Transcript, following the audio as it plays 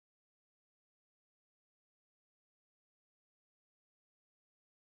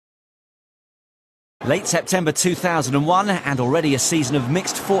Late September 2001, and already a season of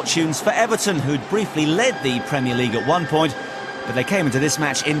mixed fortunes for Everton, who'd briefly led the Premier League at one point, but they came into this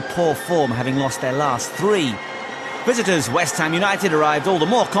match in poor form, having lost their last three. Visitors West Ham United arrived all the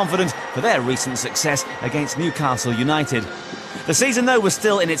more confident for their recent success against Newcastle United. The season, though, was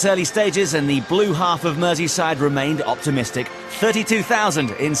still in its early stages, and the blue half of Merseyside remained optimistic.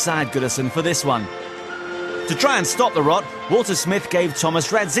 32,000 inside Goodison for this one. To try and stop the rot, Walter Smith gave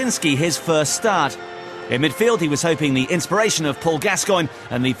Thomas Radzinski his first start. In midfield, he was hoping the inspiration of Paul Gascoigne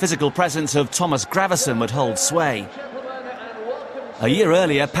and the physical presence of Thomas Gravesen would hold sway. A year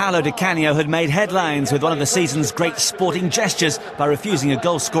earlier, Paolo Di Canio had made headlines with one of the season's great sporting gestures by refusing a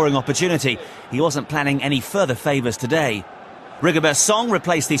goal-scoring opportunity. He wasn't planning any further favours today. Rigobert Song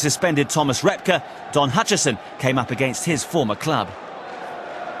replaced the suspended Thomas Repka. Don Hutchinson came up against his former club.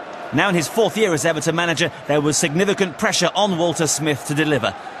 Now in his fourth year as Everton manager, there was significant pressure on Walter Smith to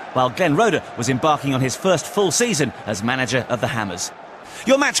deliver, while Glenn Roeder was embarking on his first full season as manager of the Hammers.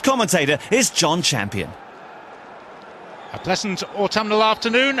 Your match commentator is John Champion. A pleasant autumnal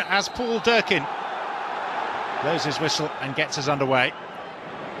afternoon as Paul Durkin blows his whistle and gets us underway.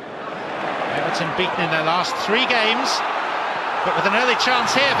 Everton beaten in their last three games, but with an early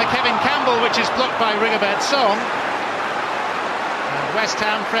chance here for Kevin Campbell, which is blocked by Rigobert Song. And West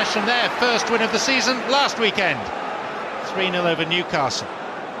Ham fresh from their first win of the season last weekend. 3-0 over Newcastle.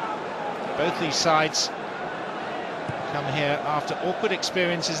 Both these sides come here after awkward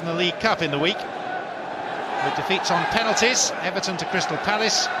experiences in the League Cup in the week, with defeats on penalties. Everton to Crystal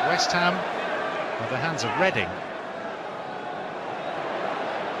Palace, West Ham at the hands of Reading.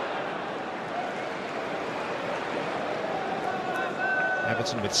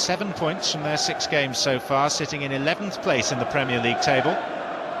 Everton with 7 points from their 6 games so far, sitting in 11th place in the Premier League table.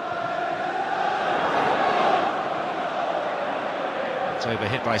 It's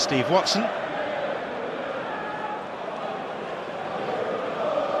overhit by Steve Watson.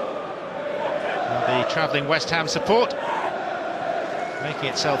 The travelling West Ham support making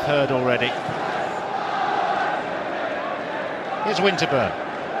itself heard already. Here's Winterburn.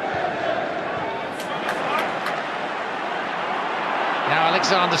 Now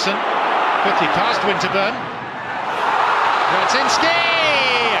Alexanderson, quickly past Winterburn. Radzinski!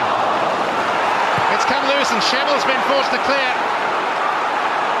 It's come loose and Campbell's been forced to clear.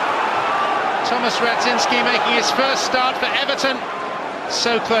 Thomas Radzinski making his first start for Everton.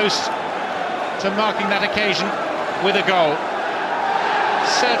 So close to marking that occasion with a goal.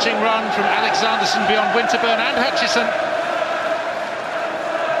 Searching run from Alexanderson beyond Winterburn and Hutchinson.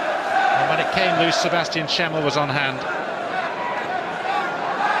 And when it came loose, Sebastian Campbell was on hand.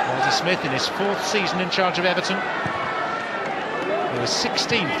 Walter Smith in his 4th season in charge of Everton. He was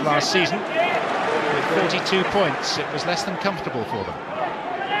 16th last season with 42 points. It was less than comfortable for them.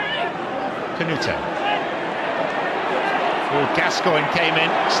 Canute. Oh, Gascoigne came in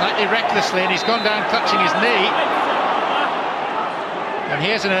slightly recklessly and he's gone down clutching his knee. And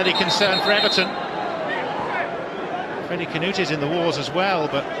here's an early concern for Everton. Freddie Canute's in the wars as well,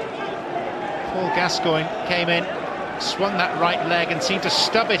 but Paul Gascoigne came in, swung that right leg and seemed to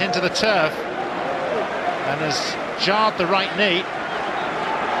stub it into the turf and has jarred the right knee.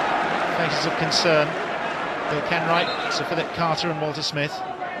 Faces of concern. Bill Kenwright, Sir Philip Carter and Walter Smith.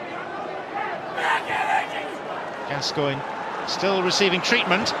 Gascoigne still receiving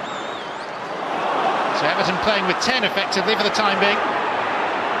treatment. So Everton playing with 10 effectively for the time being.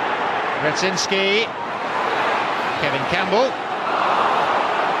 Radzinski, Kevin Campbell.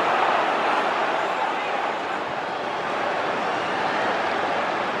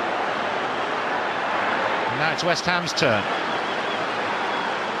 And now it's West Ham's turn.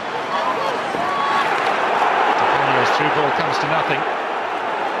 Anyway, through ball comes to nothing.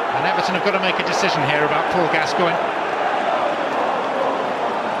 And Everton have got to make a decision here about Paul Gascoigne.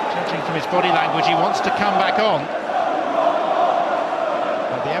 Judging from his body language, he wants to come back on.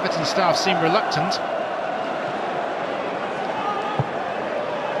 But the Everton staff seem reluctant.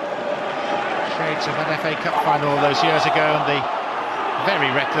 Shades of that FA Cup final all those years ago and the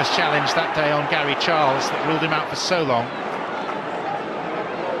very reckless challenge that day on Gary Charles that ruled him out for so long.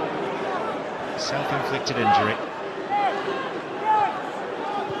 Self-inflicted injury.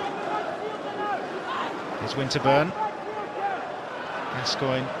 Here's Winterburn.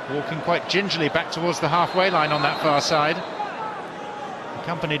 Gascoigne walking quite gingerly back towards the halfway line on that far side,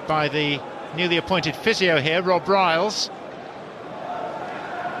 accompanied by the newly appointed physio here, Rob Riles.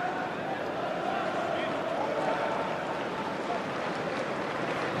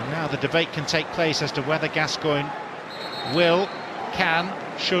 And now the debate can take place as to whether Gascoigne will, can,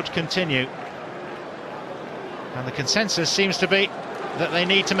 should continue. And the consensus seems to be that they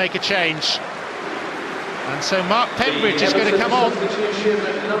need to make a change. And so Mark Pembridge is going to come on.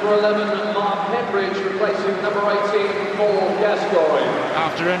 Number 11, Mark Pembridge, replacing number 18, Paul Gascoigne.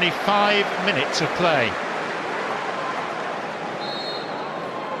 After only 5 minutes of play.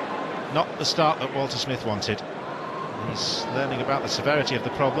 Not the start that Walter Smith wanted. He's learning about the severity of the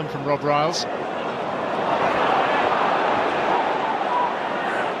problem from Rob Riles.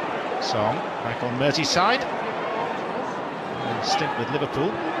 Song back on Merseyside. A stint with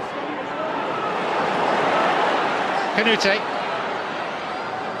Liverpool. Canute.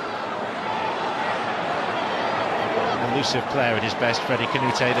 An elusive player at his best, Freddie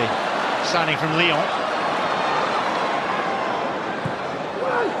Canute, the signing from Lyon.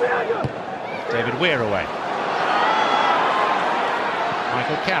 David Weir away.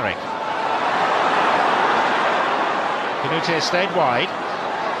 Michael Carrick. Canute stayed wide.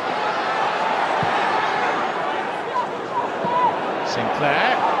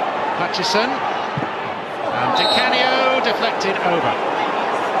 Sinclair, Hutchinson, and Di Canio deflected over.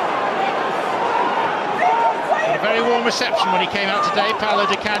 A very warm reception when he came out today, Paolo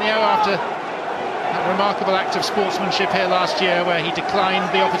Di Canio, after that remarkable act of sportsmanship here last year where he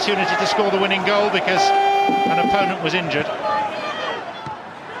declined the opportunity to score the winning goal because an opponent was injured.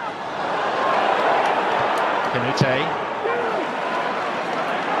 Canute.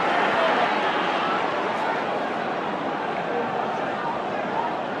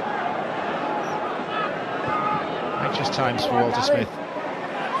 Anxious times for Walter Smith.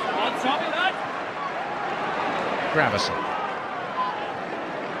 Gravesen.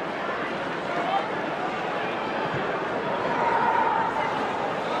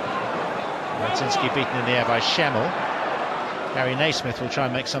 Radzinski beaten in the air by Schemmel. Gary Naismith will try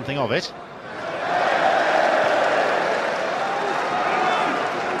and make something of it.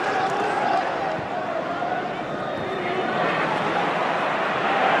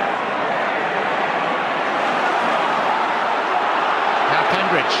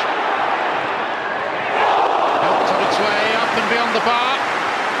 Helped on its way up and beyond the bar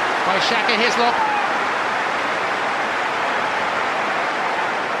by Shaka Hislop.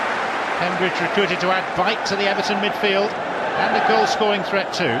 Pembridge recruited to add bite to the Everton midfield and a goal-scoring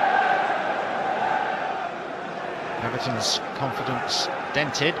threat too. Everton's confidence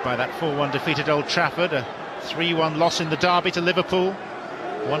dented by that 4-1 defeat at Old Trafford, a 3-1 loss in the derby to Liverpool,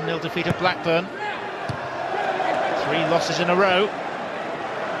 1-0 defeat at Blackburn, 3 losses in a row.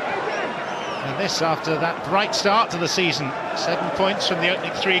 And this after that bright start to the season. 7 points from the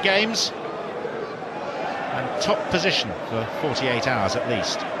opening 3 games. And top position for 48 hours at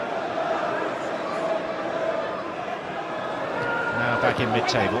least. Now back in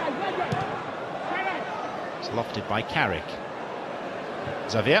mid-table. It's lofted by Carrick.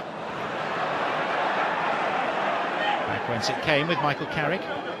 Xavier. Back whence it came with Michael Carrick.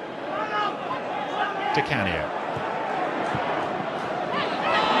 Di Canio.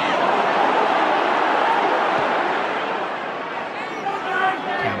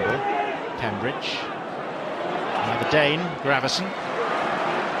 Campbell, Pembridge, another Dane, Gravesen,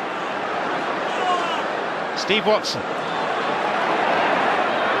 Steve Watson.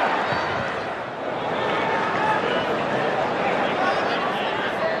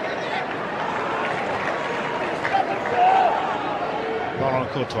 Laurent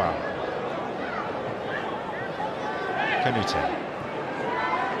Courtois. Canute.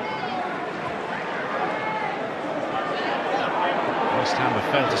 West Ham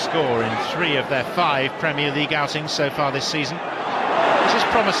have failed to score in 3 of their 5 Premier League outings so far this season. This is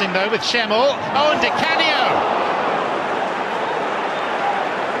promising though with Schemmel. Oh, and Di Canio!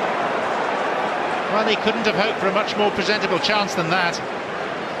 Well, he couldn't have hoped for a much more presentable chance than that.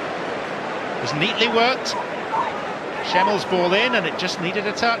 It was neatly worked. Schemmel's ball in and it just needed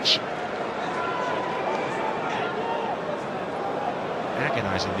a touch.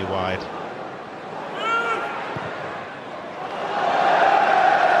 Agonisingly wide.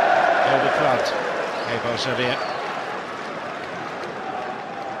 Overclubbed. Campbell Xavier.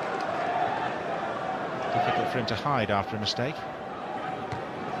 Difficult for him to hide after a mistake.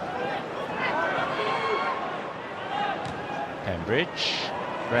 Pembridge.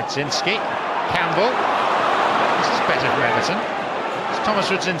 Radzinski. Campbell. This is better for Everton. It's Thomas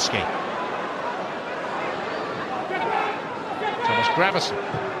Radzinski. Thomas Gravesen.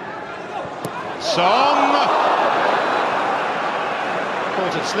 Song!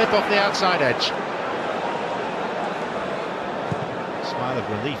 Caught it slip off the outside edge. Smile of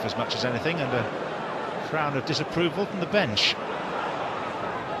relief as much as anything, and a frown of disapproval from the bench.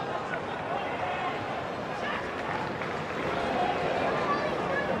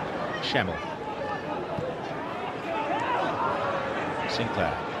 Schemmel.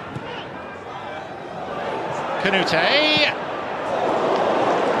 Sinclair. Canute.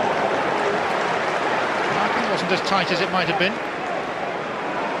 Marking wasn't as tight as it might have been.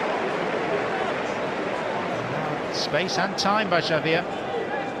 Space and time by Xavier.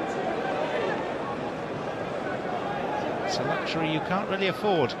 It's a luxury you can't really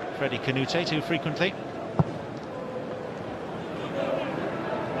afford, Freddie Canute, too frequently.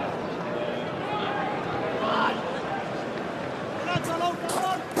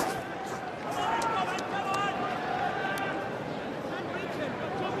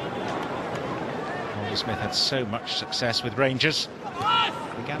 Smith had so much success with Rangers.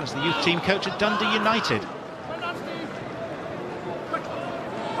 Began as the youth team coach at Dundee United.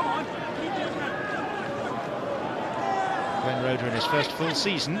 Glenn Roeder in his first full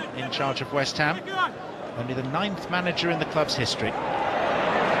season in charge of West Ham. Only the 9th manager in the club's history.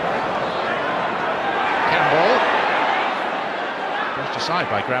 Campbell. Pushed aside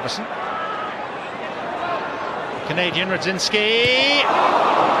by Gravesen. Canadian Radzinski.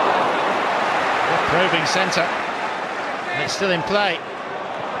 Probing centre, and it's still in play.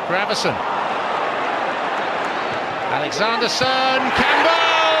 Gravesen, Alexanderson,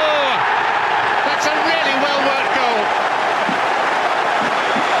 Campbell! That's a really well-worked goal.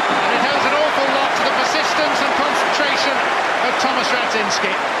 And it owes an awful lot to the persistence and concentration of Thomas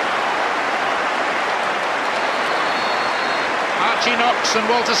Radzinski. Archie Knox and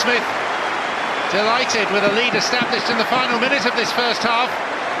Walter Smith delighted with a lead established in the final minute of this first half.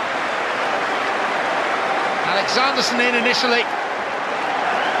 Alexanderson in initially,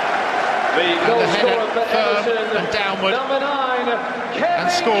 and the header firm and downward, and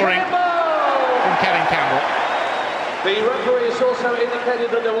scoring from Kevin Campbell. The referee has also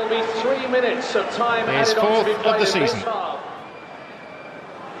indicated that there will be 3 minutes of time added on to be played of the in season. this half.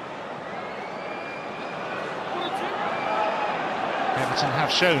 Everton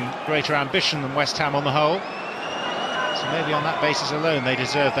have shown greater ambition than West Ham on the whole, so maybe on that basis alone they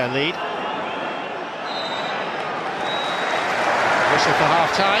deserve their lead. Whistle for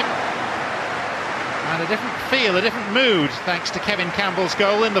half-time, and a different feel, a different mood thanks to Kevin Campbell's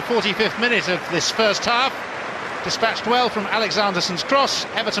goal in the 45th minute of this first half. Dispatched well from Alexanderson's cross.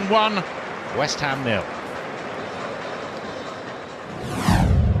 Everton 1, West Ham 0.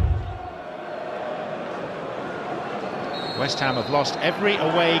 West Ham have lost every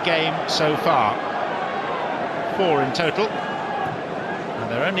away game so far, 4 in total.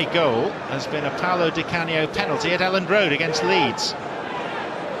 Their only goal has been a Paolo Di Canio penalty at Elland Road against Leeds.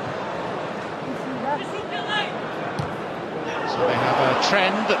 So they have a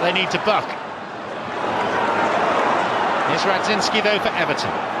trend that they need to buck. Here's Radzinski though for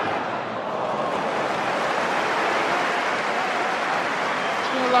Everton.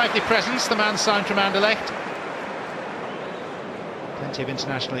 Still a lively presence, the man signed from Anderlecht. Plenty of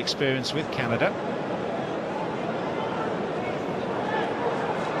international experience with Canada.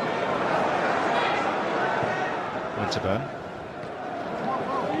 Winterburn.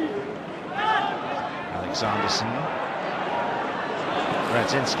 Alexanderson.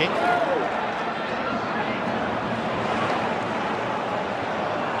 Radzinski.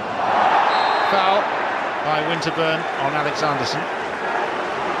 Foul by Winterburn on Alexanderson.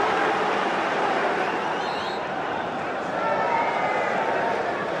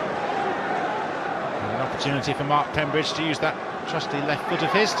 And an opportunity for Mark Pembridge to use that trusty left foot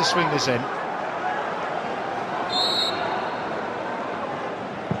of his to swing this in.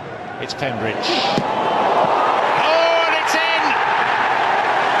 It's Pembridge. Oh, and it's in!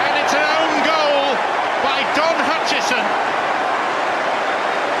 And it's an own goal by Hutchinson.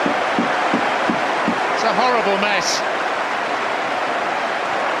 It's a horrible mess.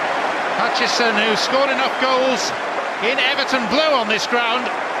 Hutchinson, who scored enough goals in Everton blue on this ground,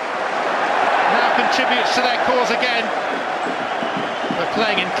 now contributes to their cause again. They're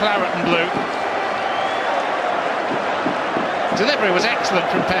playing in claret and blue. Delivery was excellent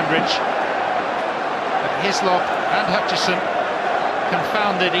from Pembridge, but Hislop and Hutchinson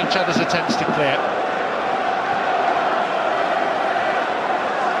confounded each other's attempts to clear.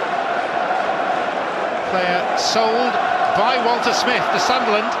 Player sold by Walter Smith to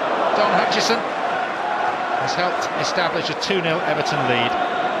Sunderland, Don Hutchinson, has helped establish a 2-0 Everton lead.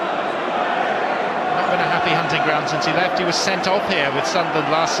 Not been a happy hunting ground since he left. He was sent off here with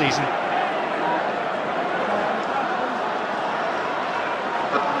Sunderland last season.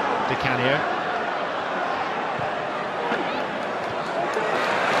 Di Canio.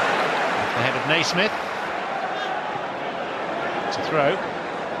 Off the head of Naismith. It's a throw.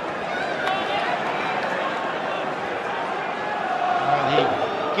 Well, he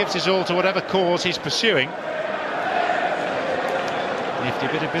gives his all to whatever cause he's pursuing. Nifty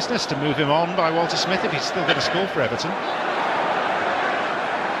bit of business to move him on by Walter Smith if he's still going to score for Everton.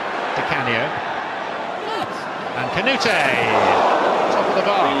 Di Canio. And Canute, top of the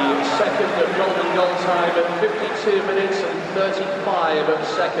bar. The second golden goal time at 52 minutes and 35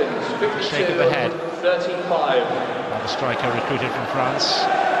 seconds. 52 Shake of the head. 35. The striker recruited from France.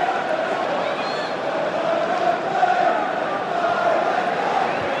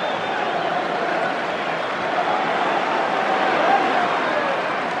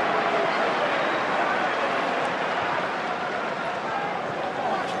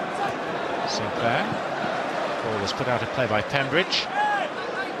 Sinclair. Ball was put out of play by Pembridge.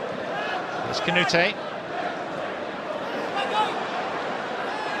 There's Canute.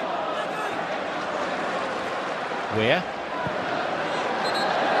 Weir.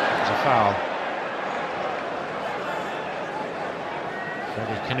 There's a foul.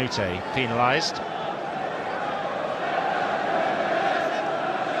 Freddie Canute penalised.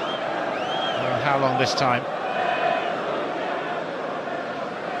 Well, how long this time?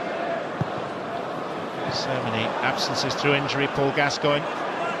 So many absences through injury, Paul Gascoigne.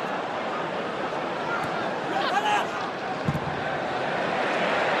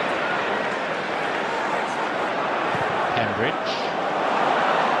 Cambridge.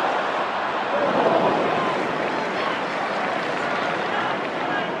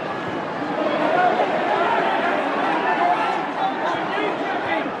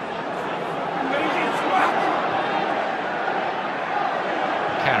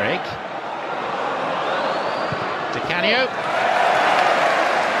 Carrick. Di Canio.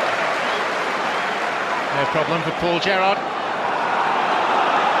 No problem for Paul Gerrard.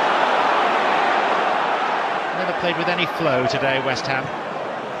 Never played with any flow today, West Ham.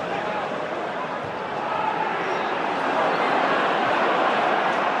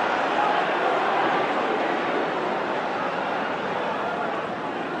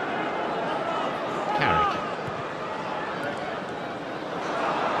 Carrick.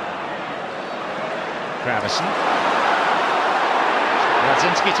 Gravesen.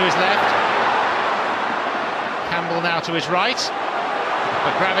 Radzinski to his left. Campbell now to his right.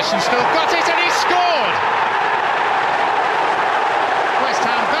 But Gravesen still got it and he scored! West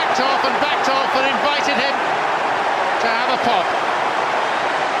Ham backed off and invited him to have a pop.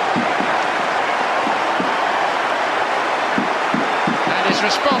 And his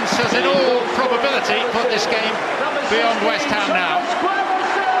response has in all probability put this game beyond West Ham now.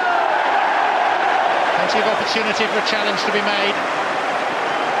 Plenty of opportunity for a challenge to be made.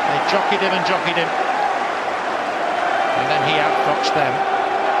 They jockeyed him and jockeyed him. And then he outfoxed them.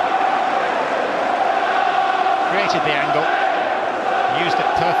 Created the angle. Used it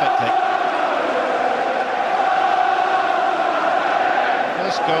perfectly.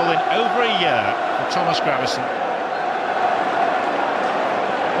 First goal in over a year for Thomas Gravesen.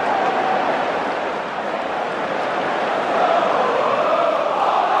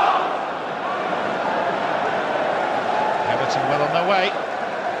 Everton well on their way.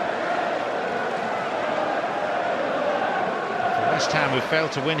 For West Ham, who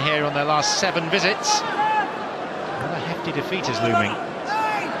failed to win here on their last 7 visits, another hefty defeat is looming.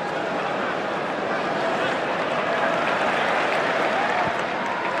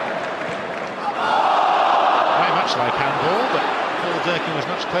 Very much like handball, but Paul Durkin was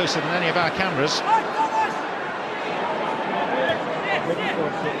much closer than any of our cameras.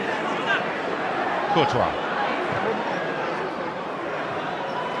 Courtois.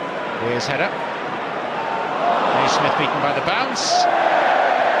 Weir's header. Smith beaten by the bounce.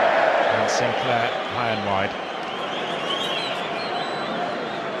 And Sinclair high and wide.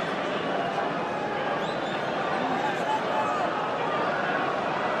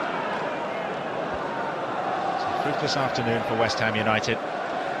 It's a fruitless afternoon for West Ham United.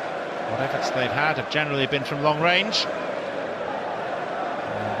 What efforts they've had have generally been from long range,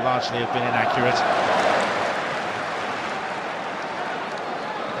 and largely have been inaccurate.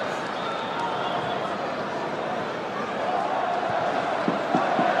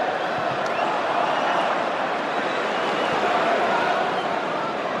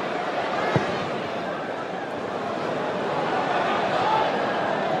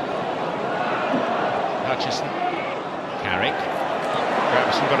 Hutchinson, Carrick,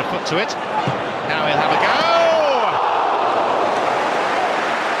 Gravesen got a foot to it, now he'll have a go!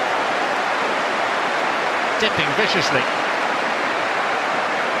 Dipping viciously.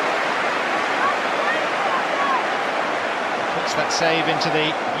 Puts that save into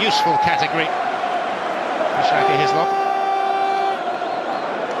the useful category for Shaka Hislop.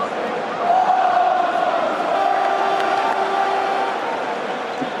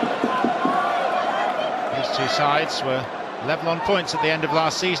 These two sides were Level on points at the end of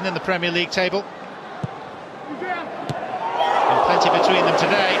last season in the Premier League table. And plenty between them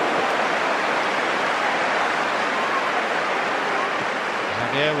today.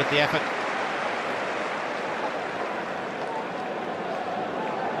 Xavier with the effort.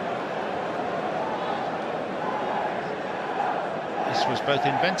 This was both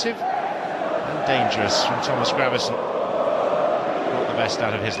inventive and dangerous from Thomas Gravesen. Not the best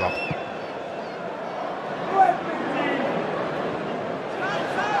out of his lot.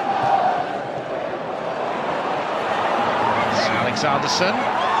 Alexanderson.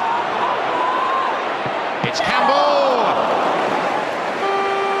 It's Campbell!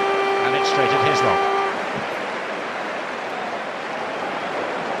 And it's straight at his lob.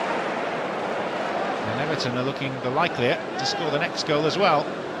 And Everton are looking the likelier to score the next goal as well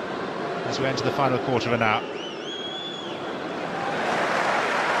as we enter the final quarter of an hour.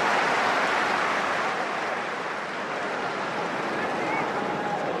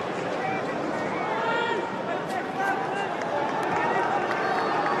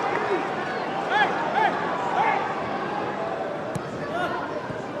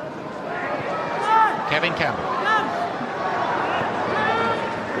 Kevin Campbell.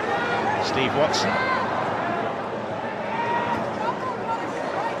 Steve Watson.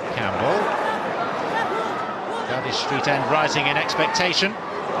 Campbell. Down his street end, rising in expectation.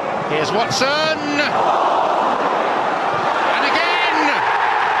 Here's Watson. And again!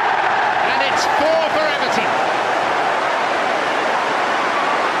 And it's 4 for Everton.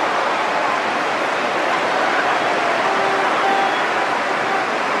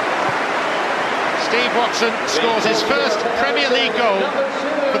 Steve Watson scores his first Premier League goal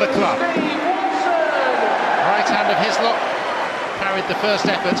for the club. Right hand of Hislop carried the first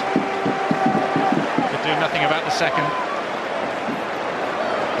effort, could do nothing about the second.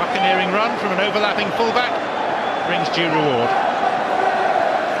 Buccaneering run from an overlapping fullback brings due reward.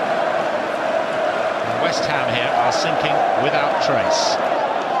 And West Ham here are sinking without trace.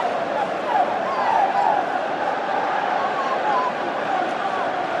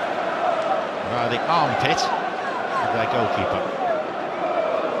 The armpit of their goalkeeper.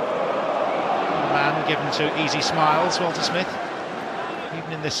 A man given to easy smiles, Walter Smith,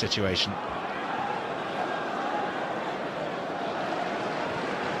 even in this situation.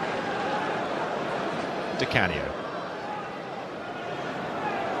 Di Canio.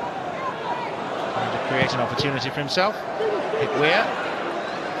 Trying to create an opportunity for himself. Hit Weir.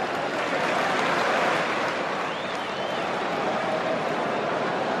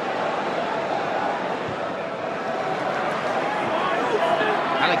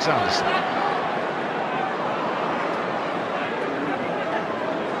 Alexanderson.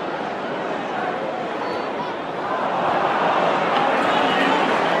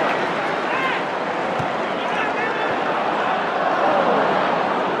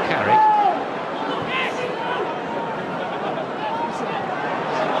 Carrick.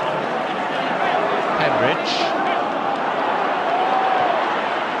 Pembridge.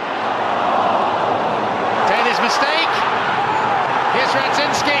 Daly's mistake. Here's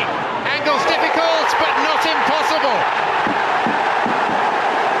Radzinski. Angle's difficult, but not impossible.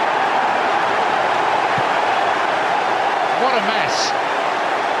 What a mess.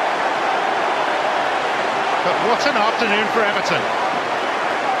 But what an afternoon for Everton.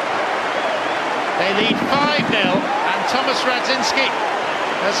 They lead 5-0, and Thomas Radzinski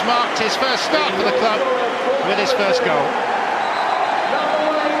has marked his first start for the club with his first goal.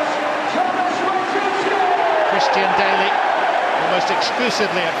 Christian Daly almost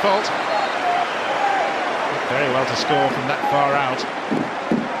exclusively at fault. Very well to score from that far out.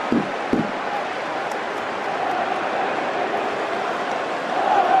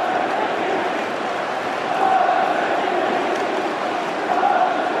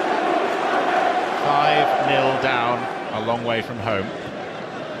 Down, a long way from home.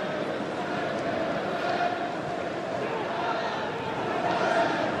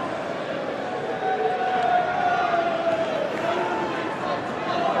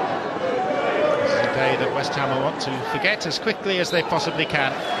 This is a day that West Ham will want to forget as quickly as they possibly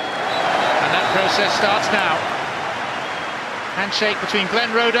can. And that process starts now. Handshake between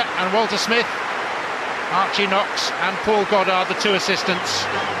Glenn Roeder and Walter Smith. Archie Knox and Paul Goddard, the two assistants.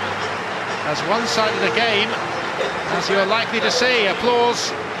 As one side of the game, as you're likely to see,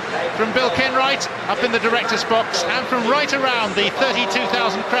 applause from Bill Kenwright up in the director's box and from right around the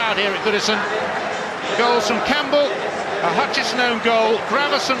 32,000 crowd here at Goodison. Goals from Campbell, a Hutchinson own goal,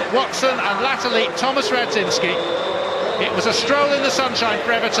 Gravesen, Watson and latterly Thomas Radzinski. It was a stroll in the sunshine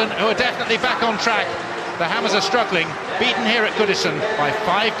for Everton, who are definitely back on track. The Hammers are struggling, beaten here at Goodison by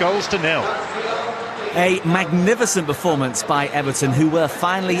 5-0. A magnificent performance by Everton, who were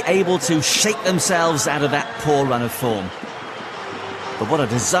finally able to shake themselves out of that poor run of form. But what a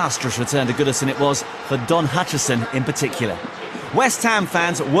disastrous return to Goodison it was for Don Hutchinson in particular. West Ham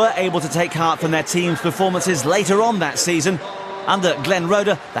fans were able to take heart from their team's performances later on that season. Under Glenn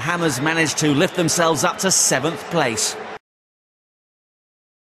Roeder, the Hammers managed to lift themselves up to 7th place.